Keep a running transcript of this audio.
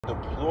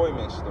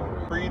Deployment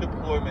story.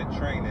 Pre-deployment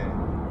training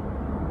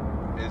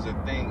is a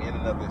thing in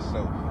and of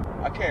itself.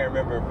 I can't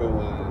remember if it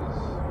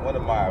was one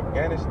of my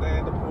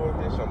Afghanistan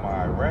deployments or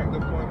my Iraq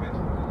deployments.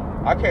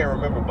 I can't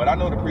remember, but I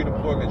know the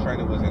pre-deployment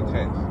training was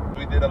intense.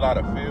 We did a lot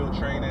of field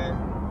training.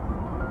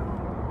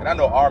 And I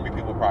know Army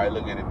people probably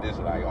looking at this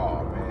like,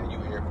 oh man, you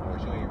Air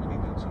Force, you ain't really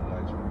do too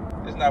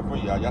much. It's not for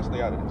y'all. Y'all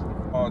stay out of this.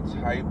 All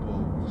type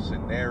of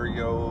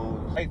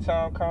scenarios.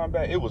 Nighttime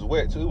combat. It was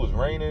wet too. It was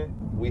raining.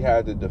 We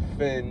had to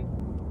defend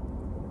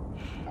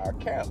our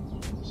camp.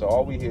 So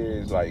all we hear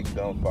is like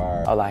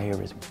gunfire. All I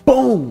hear is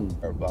boom.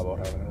 Or blah, blah,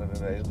 blah, blah,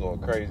 blah. It's going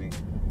crazy.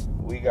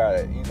 We got,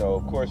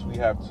 of course we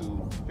have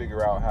to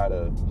figure out how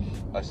to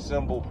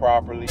assemble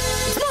properly.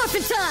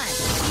 Morphin' time!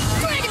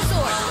 Dragon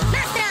Sword!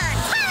 Mastodon!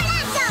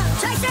 Pterodactyl!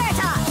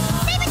 Triceratops!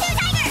 Saber-tooth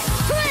tiger!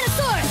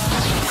 Tyrannosaurus!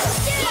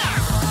 Yeah!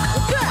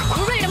 We're good!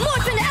 We're ready to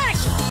morph into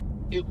action!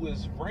 It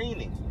was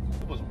raining.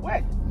 It was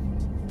wet.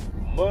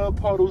 Mud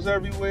puddles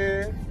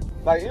everywhere.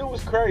 Like, it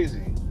was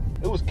crazy.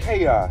 It was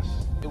chaos.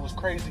 It was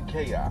crazy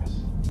chaos.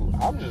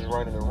 I'm just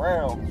running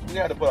around. We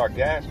had to put our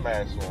gas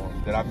masks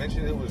on. Did I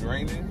mention it was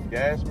raining?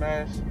 Gas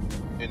masks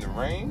in the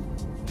rain?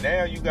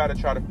 Now you got to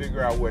try to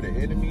figure out where the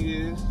enemy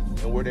is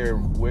and where they're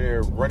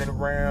running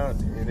around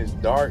and it's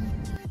dark.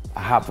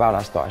 I hop out,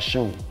 I start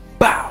shooting.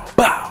 Bow,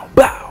 bow,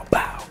 bow,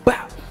 bow,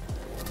 bow.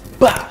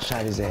 Bow,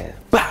 shot his ass.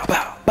 Bow,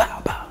 bow,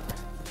 bow, bow.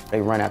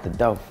 They run out the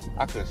door.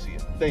 I couldn't see a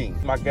thing.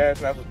 My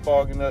gas mask was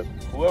fogging up.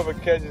 Whoever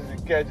catches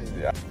it, catches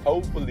it.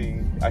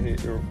 Hopefully, I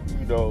hit,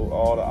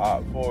 all the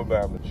Op 4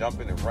 bombers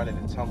jumping and running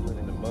and tumbling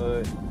in the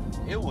mud.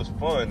 It was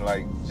fun,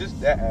 like, just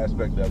that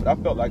aspect of it. I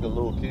felt like a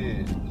little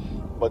kid.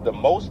 But the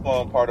most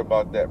fun part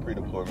about that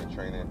pre-deployment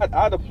training,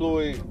 I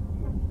deployed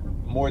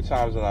more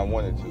times than I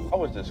wanted to. I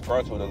was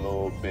disgruntled a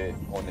little bit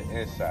on the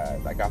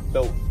inside. Like, I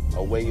felt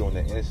a way on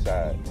the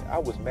inside. I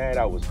was mad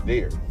I was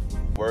there.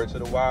 Word to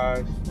the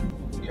wise,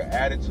 your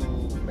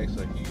attitude makes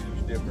a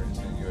huge difference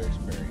in your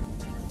experience.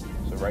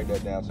 So write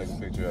that down, take a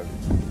picture of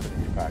it, put it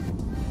in your pocket.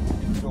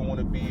 If you don't want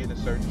to be in a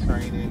certain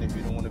training, if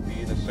you don't want to be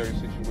in a certain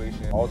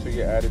situation, alter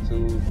your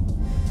attitude,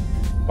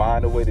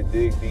 find a way to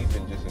dig deep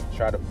and just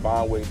try to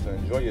find ways to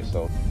enjoy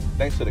yourself.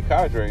 Thanks to the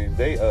cadres,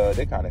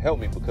 they kind of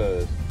helped me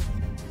because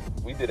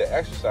we did an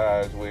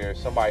exercise where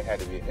somebody had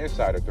to be an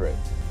insider threat.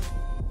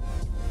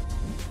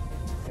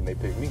 And they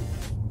picked me.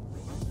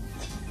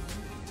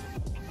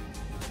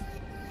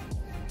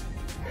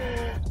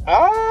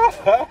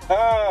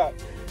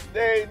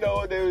 They ain't know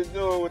what they was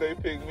doing when they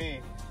picked me.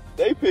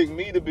 They picked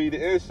me to be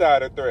the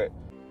insider threat.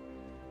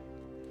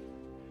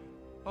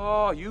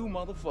 Oh, you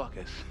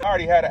motherfuckers. I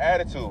already had an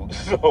attitude,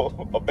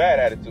 so a bad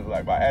attitude.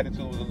 Like, my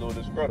attitude was a little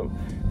disgruntled.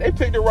 They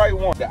picked the right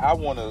one. I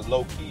want to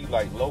low-key,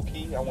 I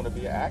want to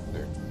be an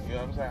actor. You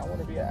know what I'm saying? I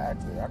want to be an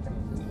actor. I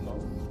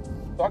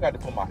can, So I got to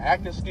put my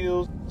acting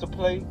skills to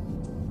play.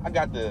 I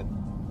got to,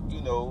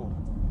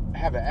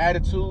 have an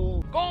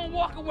attitude. Go and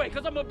walk away,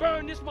 because I'm going to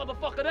burn this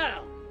motherfucker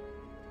down.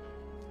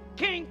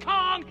 King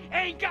Kong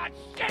ain't got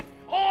shit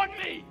on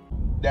me.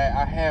 That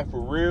I had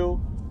for real,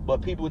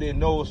 but people didn't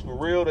know it was for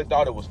real. They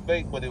thought it was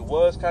fake, but it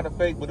was kind of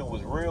fake, but it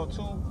was real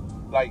too.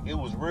 Like, it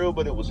was real,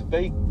 but it was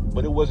fake,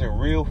 but it wasn't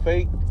real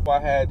fake. I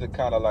had to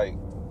kind of like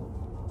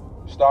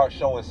start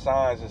showing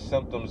signs and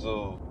symptoms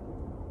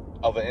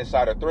of an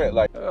insider threat.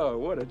 Like, oh,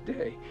 what a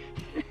day.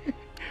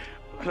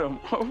 What a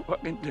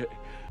motherfucking day.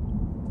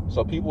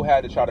 So people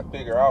had to try to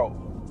figure out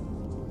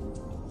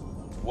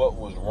what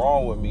was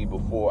wrong with me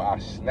before I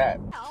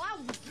snapped. Oh, I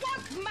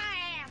worked my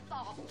ass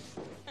off.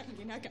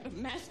 I got a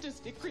master's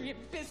degree in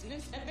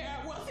business, and there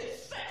I was,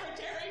 his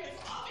secretary, his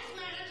office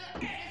manager,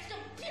 and his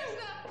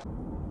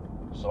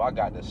computer. So I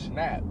got to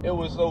snap. It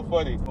was so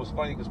funny. It was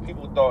funny because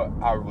people thought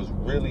I was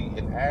really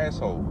an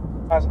asshole.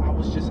 I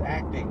was just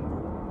acting.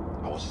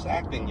 I was just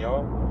acting,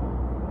 y'all.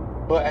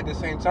 But at the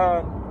same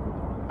time,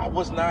 I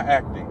was not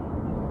acting.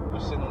 I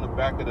was sitting on the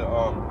back of the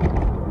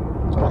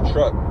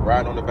truck,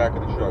 riding on the back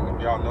of the truck.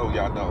 If y'all know,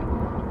 y'all know.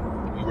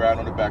 We ride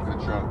on the back of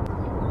the truck.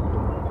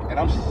 And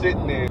I'm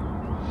sitting there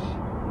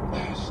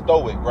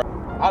stoic, right?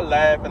 I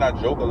laugh and I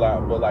joke a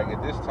lot, but like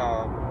at this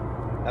time,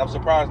 and I'm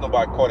surprised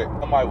nobody caught it,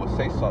 somebody would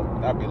say something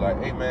and I'd be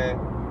like, hey man,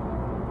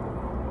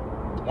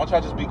 why don't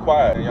y'all just be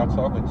quiet and y'all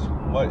talking too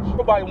much?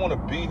 Nobody want to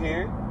be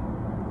here.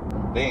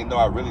 They ain't know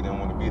I really didn't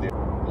want to be there.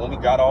 When we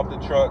got off the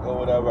truck or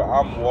whatever,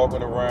 I'm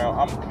walking around,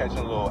 I'm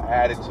catching little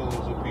attitudes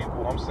with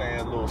people, I'm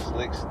saying little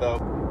slick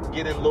stuff,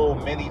 getting little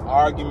mini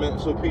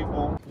arguments with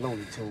people.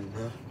 Looney Tune,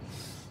 huh?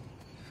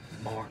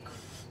 Mark.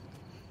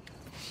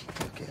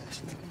 Look at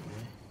this nigga,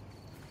 man.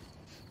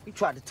 You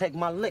tried to take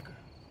my liquor.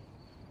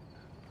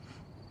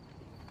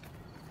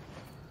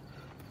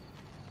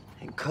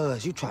 And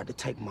cuz you tried to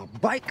take my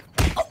bike.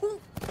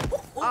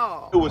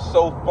 Oh. It was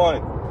so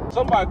fun.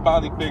 Somebody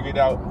finally figured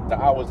out that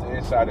I was the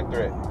insider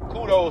threat.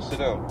 Kudos to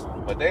them.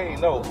 But they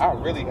ain't know I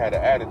really had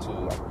an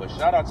attitude. But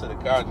shout out to the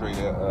cadre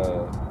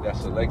that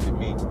selected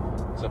me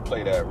to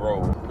play that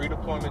role.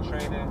 Pre-deployment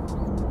training,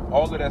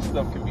 all of that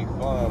stuff can be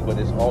fun, but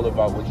it's all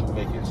about what you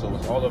make it. So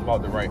it's all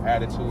about the right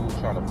attitude,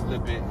 trying to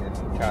flip it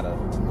and kind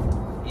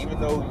of even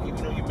though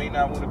you may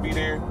not want to be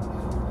there,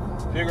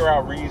 figure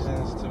out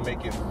reasons to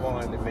make it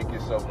fun and make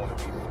yourself want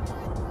to be there.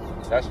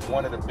 That's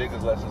one of the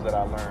biggest lessons that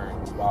I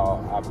learned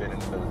while I've been in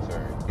the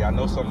military. Yeah, I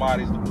know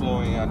somebody's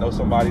deploying. I know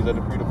somebody's at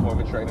the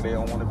pre-deployment training they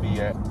don't want to be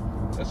at.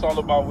 It's all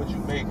about what you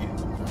make it.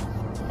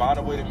 Find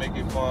a way to make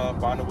it fun.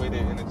 Find a way to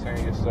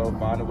entertain yourself.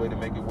 Find a way to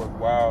make it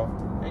worthwhile,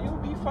 and you'll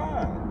be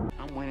fine.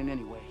 I'm winning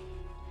anyway.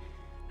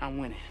 I'm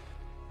winning.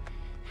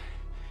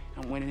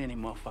 I'm winning any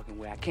motherfucking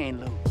way. I can't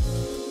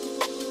lose.